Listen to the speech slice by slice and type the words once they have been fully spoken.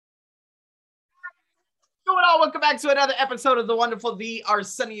going on? Welcome back to another episode of the wonderful The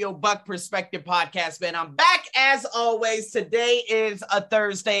Arsenio Buck Perspective Podcast, man. I'm back as always. Today is a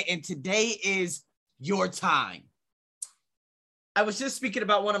Thursday, and today is your time. I was just speaking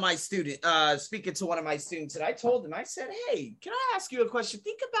to one of my students, and I told him, I said, hey, can I ask you a question?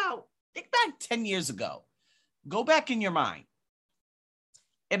 Think back 10 years ago. Go back in your mind.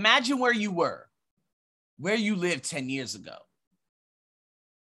 Imagine where you were, where you lived 10 years ago.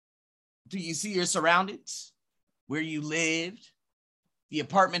 Do you see your surroundings, where you lived, the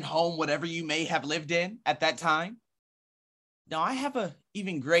apartment, home, whatever you may have lived in at that time? Now, I have an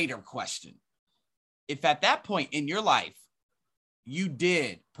even greater question. If at that point in your life, you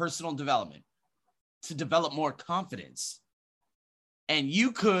did personal development to develop more confidence, and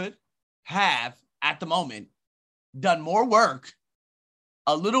you could have, at the moment, done more work,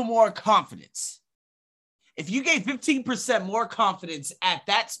 a little more confidence. If you gave 15% more confidence at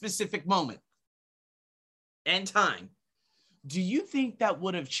that specific moment and time, do you think that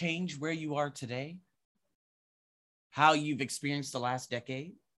would have changed where you are today? How you've experienced the last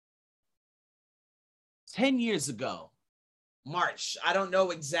decade? 10 years ago, March, I don't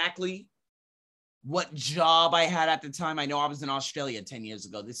know exactly what job I had at the time. I know I was in Australia 10 years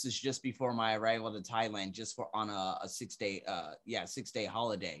ago. This is just before my arrival to Thailand, just on a 6-day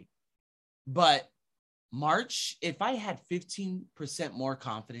holiday. But March, if I had 15% more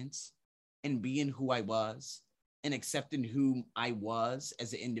confidence in being who I was and accepting who I was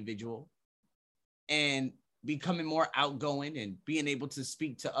as an individual and becoming more outgoing and being able to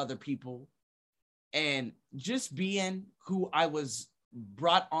speak to other people and just being who I was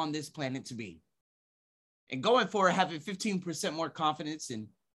brought on this planet to be, and going for having 15% more confidence in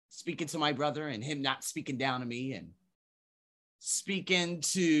speaking to my brother and him not speaking down to me, and speaking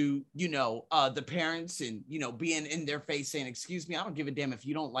to, the parents and, being in their face saying, excuse me, I don't give a damn if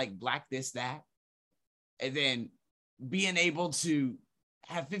you don't like black, this, that. And then being able to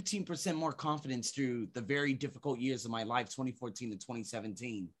have 15% more confidence through the very difficult years of my life, 2014 to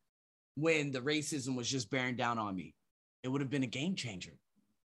 2017, when the racism was just bearing down on me. It would have been a game changer.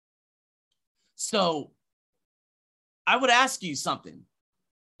 So I would ask you something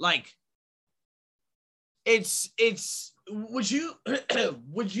like, would you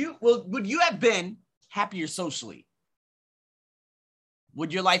have been happier socially?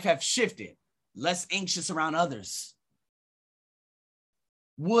 Would your life have shifted? Less anxious around others?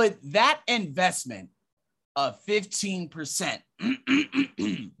 Would that investment of 15%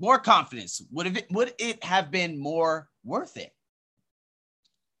 more confidence, would it have been more worth it?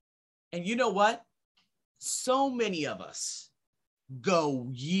 And you know what? So many of us go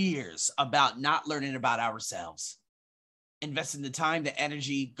years about not learning about ourselves, investing the time, the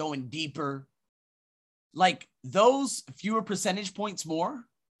energy, going deeper. Like those fewer percentage points more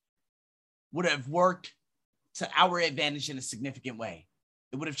would have worked to our advantage in a significant way.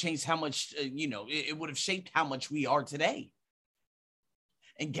 It would have changed how much, it would have shaped how much we are today.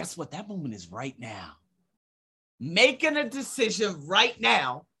 And guess what? That moment is right now. Making a decision right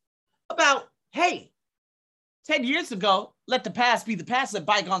now about, hey, 10 years ago, let the past be the past, let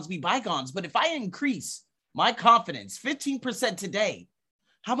bygones be bygones. But if I increase my confidence 15% today,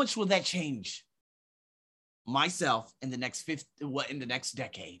 how much will that change myself in the next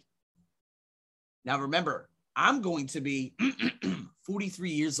decade? Now, remember, I'm going to be 43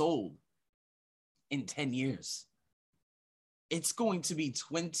 years old in 10 years. It's going to be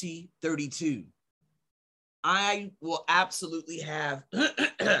 2032. I will absolutely have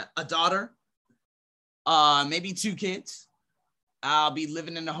a daughter, maybe 2 kids. I'll be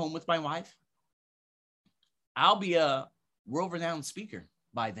living in a home with my wife. I'll be a world-renowned speaker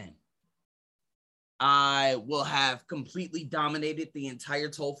by then. I will have completely dominated the entire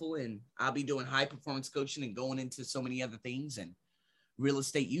TOEFL, and I'll be doing high-performance coaching and going into so many other things, and real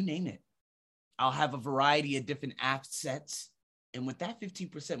estate, you name it. I'll have a variety of different assets, and with that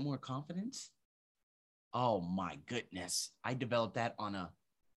 15% more confidence, oh my goodness, I developed that on a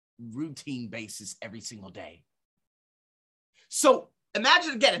routine basis every single day. So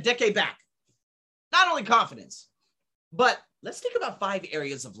imagine again, a decade back, not only confidence, but let's think about 5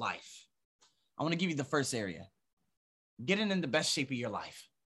 areas of life. I want to give you the first area, getting in the best shape of your life.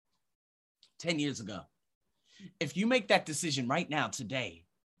 10 years ago, if you make that decision right now, today,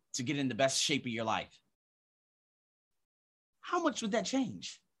 to get in the best shape of your life, how much would that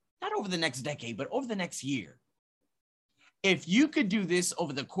change? Not over the next decade, but over the next year. If you could do this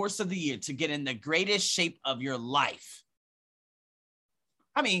over the course of the year to get in the greatest shape of your life,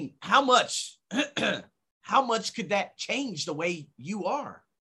 I mean, how much could that change the way you are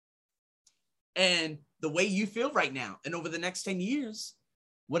and the way you feel right now? And over the next 10 years,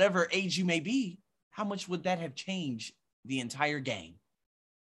 whatever age you may be, how much would that have changed the entire game?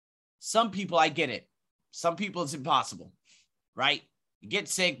 Some people, I get it. Some people, it's impossible, right? You get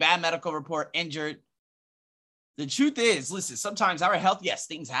sick, bad medical report, injured. The truth is, listen, sometimes our health, yes,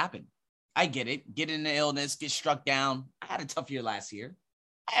 things happen. I get it. Get into illness, get struck down. I had a tough year last year.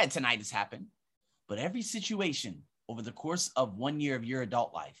 I had tinnitus happen. But every situation over the course of 1 year of your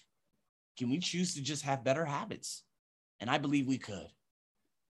adult life, can we choose to just have better habits? And I believe we could.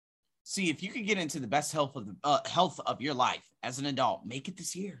 See, if you could get into the best health of your life as an adult, make it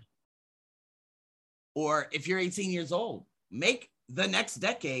this year. Or if you're 18 years old, make the next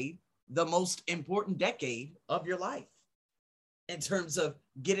decade the most important decade of your life in terms of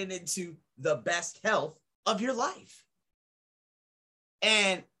getting into the best health of your life.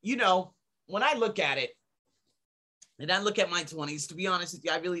 And, you know, when I look at it, and I look at my 20s, to be honest with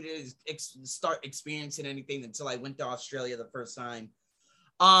you, I really didn't start experiencing anything until I went to Australia the first time.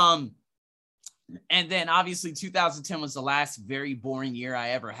 And then obviously 2010 was the last very boring year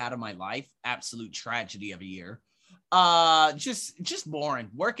I ever had in my life. Absolute tragedy of a year. Just boring.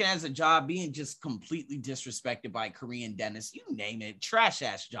 Working as a job, being just completely disrespected by Korean dentists, you name it, trash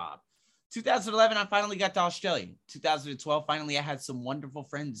ass job. 2011, I finally got to Australia. 2012, finally, I had some wonderful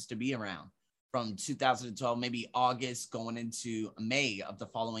friends to be around. From 2012, maybe August, going into May of the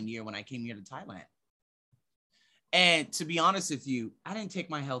following year when I came here to Thailand. And to be honest with you, I didn't take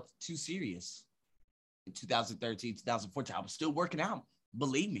my health too serious. In 2013, 2014, I was still working out,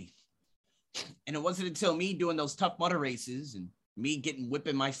 believe me. And it wasn't until me doing those Tough Mudder races and me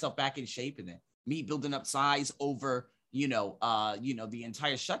whipping myself back in shape, and then me building up size over, the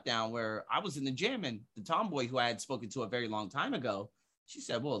entire shutdown, where I was in the gym, and the tomboy who I had spoken to a very long time ago, she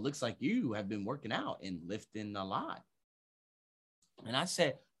said, well, it looks like you have been working out and lifting a lot. And I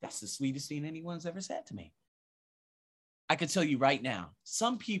said, that's the sweetest thing anyone's ever said to me. I can tell you right now,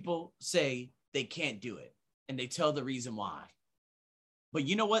 some people say they can't do it, and they tell the reason why. But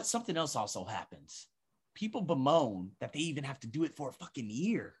you know what? Something else also happens. People bemoan that they even have to do it for a fucking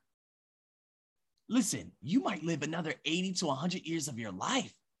year. Listen, you might live another 80 to 100 years of your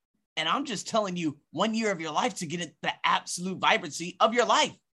life. And I'm just telling you 1 year of your life to get the absolute vibrancy of your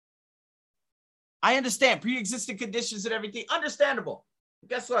life. I understand pre-existing conditions and everything. Understandable.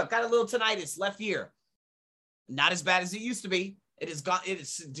 Guess what? Got a little tinnitus left ear. Not as bad as it used to be. It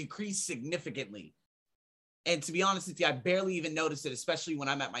has decreased significantly. And to be honest with you, I barely even noticed it, especially when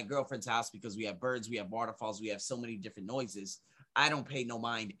I'm at my girlfriend's house, because we have birds, we have waterfalls, we have so many different noises. I don't pay no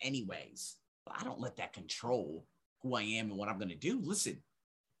mind anyways. But I don't let that control who I am and what I'm going to do. Listen,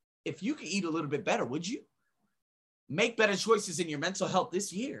 if you could eat a little bit better, would you? Make better choices in your mental health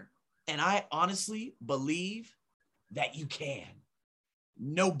this year. And I honestly believe that you can.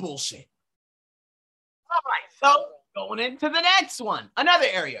 No bullshit. All right, so going into the next one, another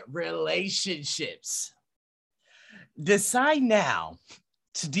area, relationships. Decide now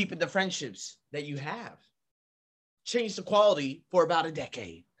to deepen the friendships that you have. Change the quality for about a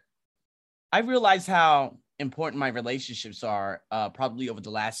decade. I realized how important my relationships are probably over the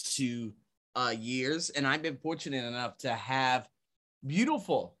last 2 years. And I've been fortunate enough to have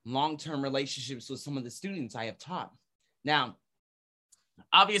beautiful long-term relationships with some of the students I have taught. Now,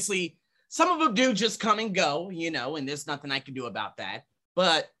 obviously, some of them do just come and go, and there's nothing I can do about that.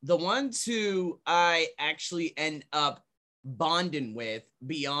 But the ones who I actually end up bonding with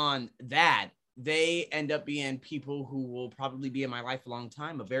beyond that, they end up being people who will probably be in my life a long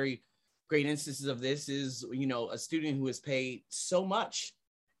time. A very great instances of this is, a student who has paid so much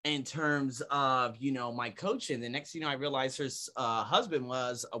in terms of, my coaching. The next thing I realized, her husband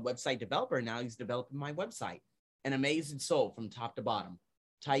was a website developer. Now he's developing my website. An amazing soul from top to bottom.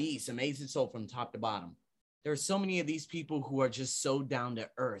 Thais, amazing soul from top to bottom. There are so many of these people who are just so down to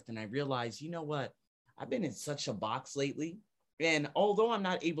earth. And I realized, you know what? I've been in such a box lately. And although I'm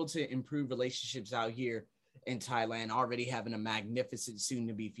not able to improve relationships out here in Thailand, already having a magnificent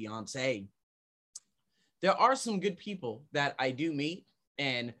soon-to-be fiance, there are some good people that I do meet.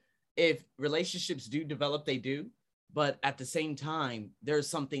 And if relationships do develop, they do. But at the same time, there are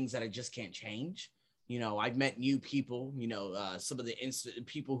some things that I just can't change. I've met new people, some of the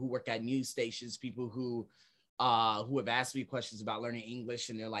people who work at news stations, people who have asked me questions about learning English,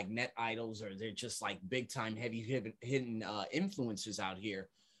 and they're like net idols, or they're just like big time heavy hidden influencers out here.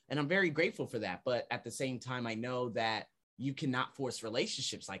 And I'm very grateful for that. But at the same time, I know that you cannot force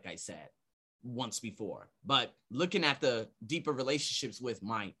relationships, like I said once before. But looking at the deeper relationships with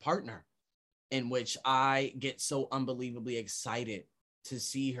my partner, in which I get so unbelievably excited to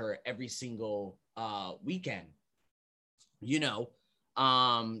see her every single weekend.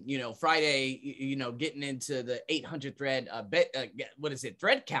 Friday, getting into the 800 thread,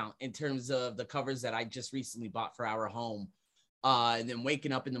 thread count in terms of the covers that I just recently bought for our home. And then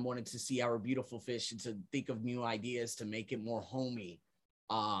waking up in the morning to see our beautiful fish and to think of new ideas to make it more homey.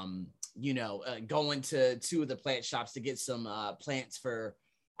 Going to two of the plant shops to get some plants for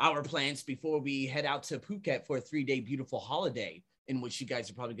our plants before we head out to Phuket for a 3-day beautiful holiday, in which you guys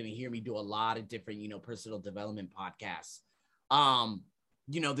are probably going to hear me do a lot of different, personal development podcasts.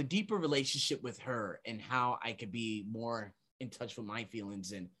 The deeper relationship with her and how I could be more in touch with my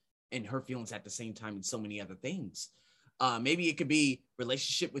feelings and her feelings at the same time, and so many other things. Maybe it could be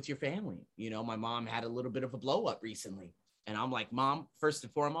relationship with your family. My mom had a little bit of a blow up recently, and I'm like, Mom, first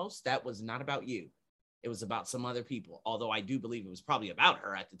and foremost, that was not about you. It was about some other people. Although I do believe it was probably about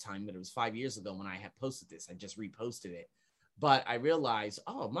her at the time, but it was 5 years ago when I had posted this. I just reposted it. But I realized,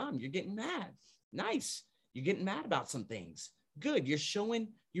 oh, Mom, you're getting mad. Nice. You're getting mad about some things. Good. You're showing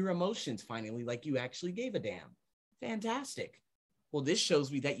your emotions finally, like you actually gave a damn. Fantastic. Well, this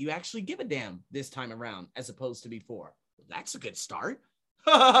shows me that you actually give a damn this time around as opposed to before. Well, that's a good start.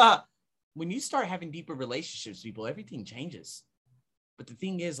 When you start having deeper relationships, people, everything changes. But the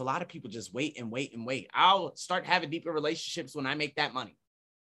thing is, a lot of people just wait and wait and wait. I'll start having deeper relationships when I make that money,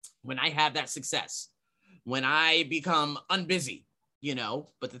 when I have that success, when I become unbusy,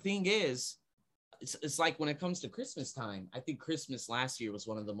 But the thing is, it's like when it comes to Christmas time, I think Christmas last year was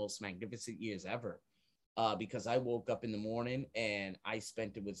one of the most magnificent years ever, because I woke up in the morning and I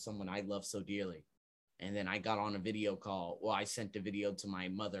spent it with someone I love so dearly. And then I got on a video call. Well, I sent the video to my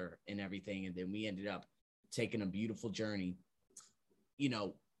mother and everything. And then we ended up taking a beautiful journey,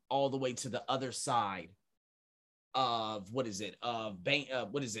 all the way to the other side of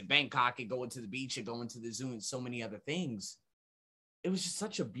Bangkok, and going to the beach and going to the zoo and so many other things. It was just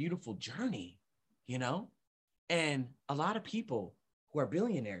such a beautiful journey, and a lot of people who are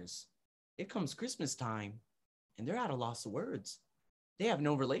billionaires, it comes Christmas time and they're at a loss of words. They have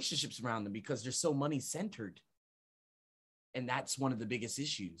no relationships around them because they're so money centered. And that's one of the biggest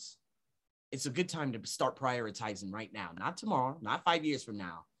issues. It's a good time to start prioritizing right now, not tomorrow, not 5 years from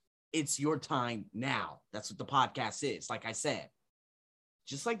now. It's your time now. That's what the podcast is. Like I said,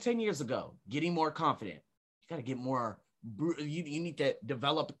 just like 10 years ago, getting more confident. You got to get more. You need to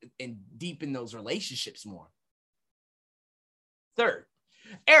develop and deepen those relationships more. Third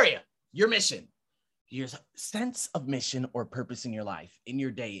area, your mission, your sense of mission or purpose in your life, in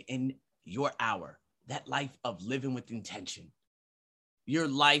your day, in your hour, that life of living with intention. Your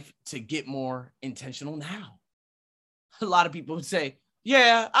life to get more intentional now. A lot of people would say,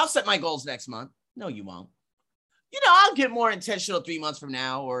 yeah, I'll set my goals next month. No, you won't. I'll get more intentional 3 months from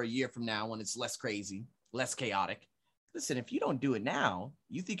now or a year from now when it's less crazy, less chaotic. Listen, if you don't do it now,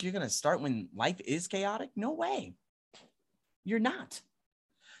 you think you're going to start when life is chaotic? No way. You're not.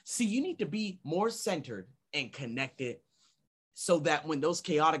 See, you need to be more centered and connected so that when those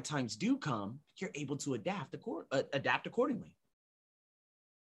chaotic times do come, you're able to adapt accordingly.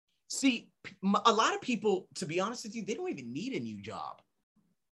 See, a lot of people, to be honest with you, they don't even need a new job.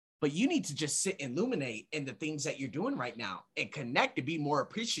 But you need to just sit and illuminate in the things that you're doing right now and connect to be more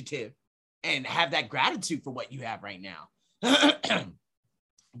appreciative and have that gratitude for what you have right now.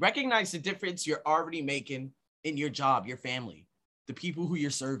 Recognize the difference you're already making in your job, your family, the people who you're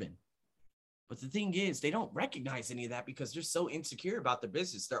serving. But the thing is, they don't recognize any of that because they're so insecure about their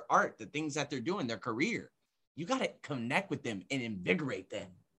business, their art, the things that they're doing, their career. You got to connect with them and invigorate them.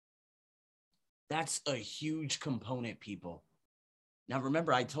 That's a huge component, people. Now,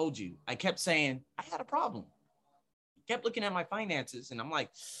 remember, I told you, I kept saying I had a problem. I kept looking at my finances and I'm like,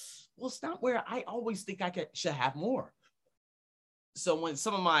 well, it's not where I always think should have more. So when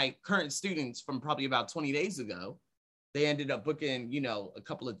some of my current students from probably about 20 days ago, they ended up booking, a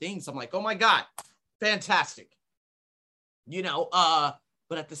couple of things. I'm like, oh my God, fantastic.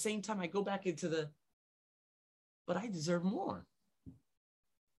 But at the same time, I go back into but I deserve more.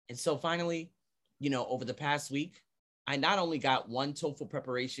 And so finally, over the past week, I not only got one TOEFL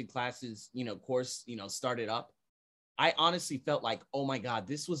preparation classes, course, started up. I honestly felt like, oh my God,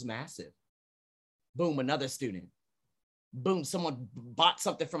 this was massive. Boom, another student. Boom, someone bought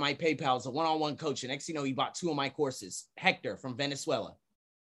something from my PayPal as a one-on-one coach. And next thing you know, he bought 2 of my courses. Hector from Venezuela.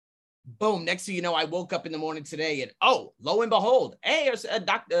 Boom, next thing you know, I woke up in the morning today and, oh, lo and behold, hey,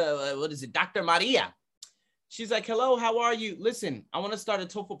 Dr. Maria. She's like, hello, how are you? Listen, I want to start a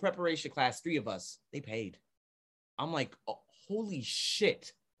TOEFL preparation class, 3 of us. They paid. I'm like, oh, holy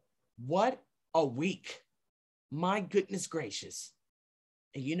shit. What a week. My goodness gracious.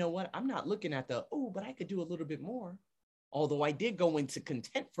 And you know what? I'm not looking at but I could do a little bit more. Although I did go into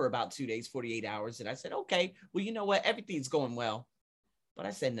content for about 2 days, 48 hours. And I said, okay, well, you know what? Everything's going well. But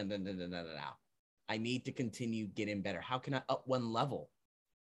I said, no. I need to continue getting better. How can I up one level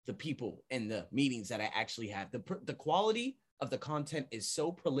the people and the meetings that I actually have? The quality of the content is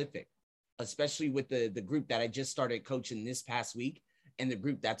so prolific, especially with the group that I just started coaching this past week and the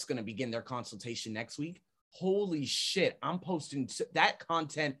group that's going to begin their consultation next week. Holy shit, I'm posting that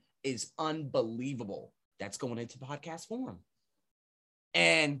content is unbelievable. That's going into podcast form.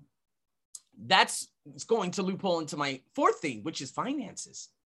 And that's going to loophole into my fourth thing, which is finances.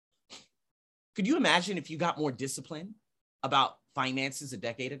 Could you imagine if you got more discipline about finances a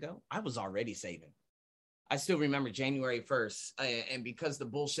decade ago? I was already saving. I still remember January 1st. And because the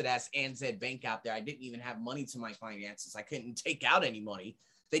bullshit ass ANZ Bank out there, I didn't even have money to my finances. I couldn't take out any money.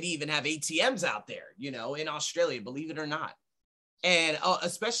 They didn't even have ATMs out there, in Australia, believe it or not. And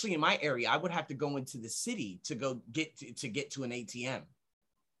especially in my area, I would have to go into the city to go get to an ATM.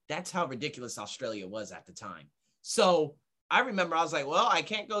 That's how ridiculous Australia was at the time. So I remember I was like, well, I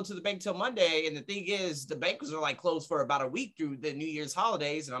can't go to the bank till Monday. And the thing is, the banks are like closed for about a week through the New Year's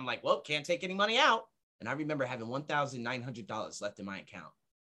holidays. And I'm like, well, can't take any money out. And I remember having $1,900 left in my account.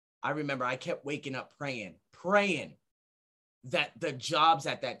 I remember I kept waking up praying that the jobs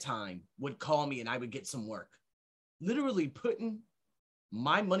at that time would call me and I would get some work. Literally putting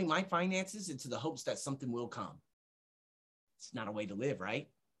my money, my finances into the hopes that something will come. It's not a way to live, right?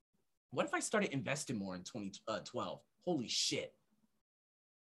 What if I started investing more in 2012? Holy shit.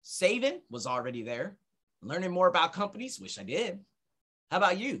 Saving was already there. Learning more about companies, wish I did. How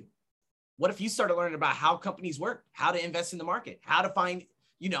about you? What if you started learning about how companies work, how to invest in the market, how to find,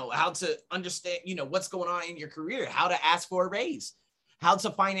 how to understand, what's going on in your career, how to ask for a raise, how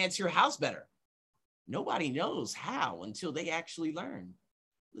to finance your house better? Nobody knows how until they actually learn.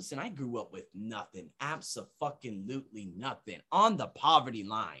 Listen, I grew up with nothing, abso-fucking-lutely nothing, on the poverty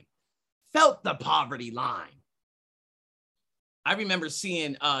line, felt the poverty line. I remember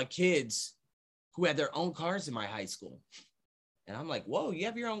seeing kids who had their own cars in my high school. And I'm like, whoa, you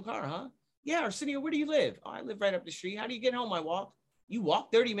have your own car, huh? Yeah, Arsenio, where do you live? Oh, I live right up the street. How do you get home? I walk. You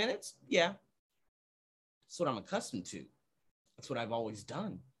walk 30 minutes? Yeah. That's what I'm accustomed to. That's what I've always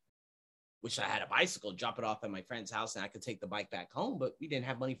done. Wish I had a bicycle, drop it off at my friend's house, and I could take the bike back home, but we didn't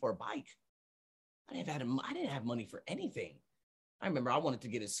have money for a bike. I didn't have money for anything. I remember I wanted to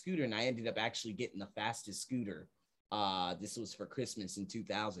get a scooter, and I ended up actually getting the fastest scooter. This was for Christmas in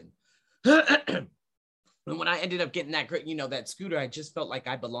 2000. And when I ended up getting that that scooter, I just felt like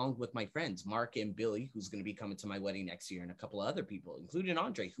I belonged with my friends, Mark and Billy, who's going to be coming to my wedding next year, and a couple of other people, including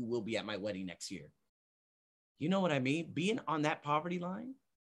Andre, who will be at my wedding next year. You know what I mean? Being on that poverty line,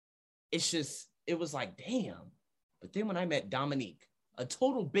 it was like, damn. But then when I met Dominique, a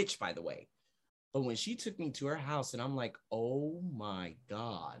total bitch, by the way, but when she took me to her house and I'm like, oh my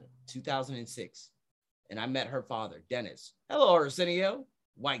God, 2006. And I met her father, Dennis. Hello, Arsenio.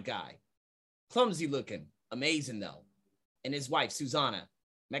 White guy. Clumsy looking. Amazing, though. And his wife, Susanna,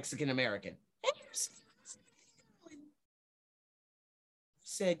 Mexican-American.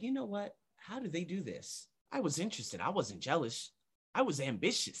 Said, you know what? How do they do this? I was interested. I wasn't jealous. I was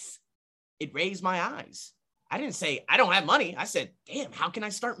ambitious. It raised my eyes. I didn't say, I don't have money. I said, damn, how can I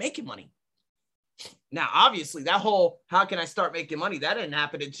start making money? Now, obviously, that whole, how can I start making money? That didn't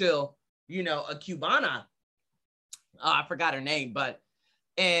happen until, a Cubana, I forgot her name, but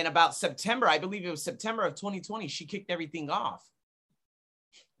in about September, I believe it was September of 2020, she kicked everything off.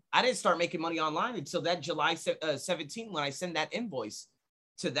 I didn't start making money online until that July 17 when I sent that invoice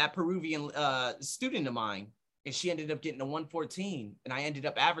to that Peruvian student of mine, and she ended up getting a 114, and I ended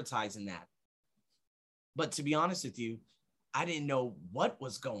up advertising that. But to be honest with you, I didn't know what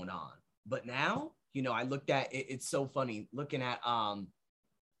was going on. But now, I looked at it. It's so funny looking at,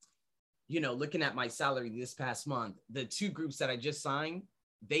 looking at my salary this past month. The two groups that I just signed,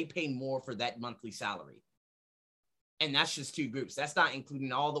 they pay more for that monthly salary. And that's just two groups. That's not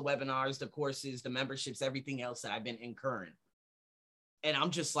including all the webinars, the courses, the memberships, everything else that I've been incurring. And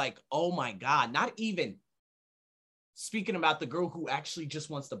I'm just like, oh my God, not even speaking about the girl who actually just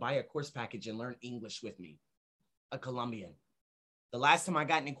wants to buy a course package and learn English with me, a Colombian. The last time I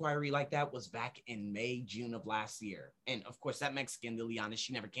got an inquiry like that was back in May, June of last year. And of course, that Mexican, Liliana,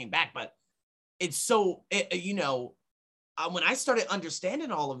 she never came back. But it's so, when I started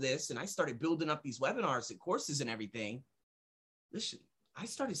understanding all of this and I started building up these webinars and courses and everything, listen, I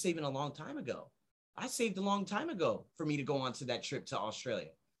started saving a long time ago. I saved a long time ago for me to go on to that trip to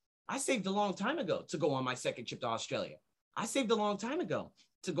Australia. I saved a long time ago to go on my second trip to Australia. I saved a long time ago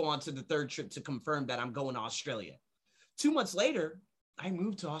to go on to the third trip to confirm that I'm going to Australia. 2 months later, I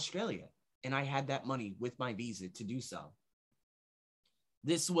moved to Australia and I had that money with my visa to do so.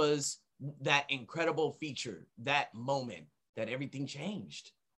 This was that incredible feature, that moment that everything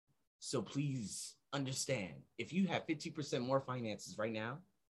changed. So please understand, if you have 50% more finances right now,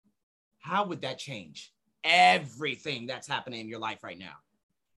 how would that change everything that's happening in your life right now?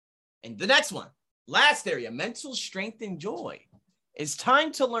 And the next one, last area, mental strength and joy. It's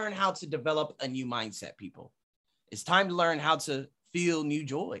time to learn how to develop a new mindset, people. It's time to learn how to feel new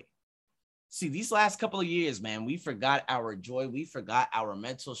joy. See, these last couple of years, man, we forgot our joy. We forgot our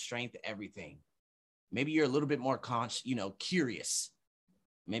mental strength, everything. Maybe you're a little bit more curious.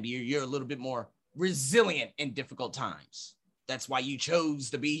 Maybe you're a little bit more resilient in difficult times. That's why you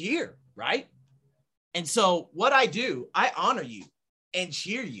chose to be here, right? And so what I do, I honor you and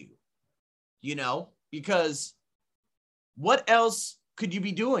cheer you, because what else could you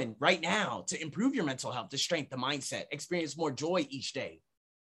be doing right now to improve your mental health, the strength, the mindset, experience more joy each day?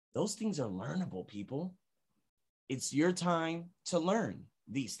 Those things are learnable, people. It's your time to learn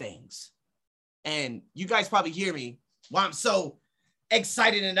these things. And you guys probably hear me while I'm so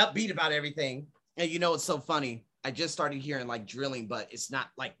excited and upbeat about everything. And it's so funny. I just started hearing like drilling, but it's not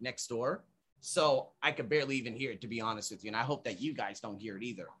like next door. So I could barely even hear it, to be honest with you. And I hope that you guys don't hear it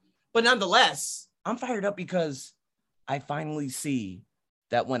either. But nonetheless, I'm fired up because I finally see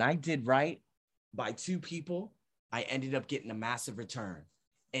that when I did right by 2 people, I ended up getting a massive return.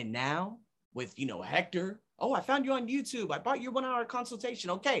 And now with, Hector, oh, I found you on YouTube. I bought your 1-hour consultation.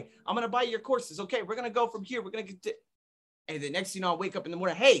 Okay, I'm going to buy your courses. Okay, we're going to go from here. We're going to get and the next thing I'll wake up in the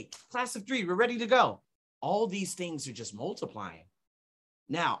morning. Hey, class of 3, we're ready to go. All these things are just multiplying.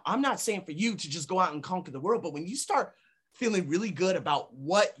 Now, I'm not saying for you to just go out and conquer the world, but when you start feeling really good about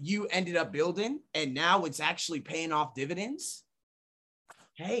what you ended up building and now it's actually paying off dividends,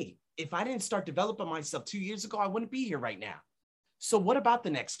 hey, if I didn't start developing myself 2 years ago, I wouldn't be here right now. So what about the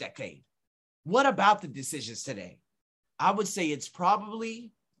next decade? What about the decisions today? I would say it's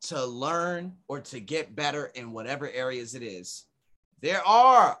probably to learn or to get better in whatever areas it is. There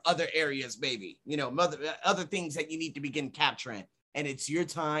are other areas, maybe, other things that you need to begin capturing. And it's your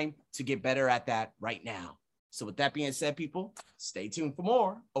time to get better at that right now. So with that being said, people, stay tuned for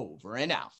more. Over and out.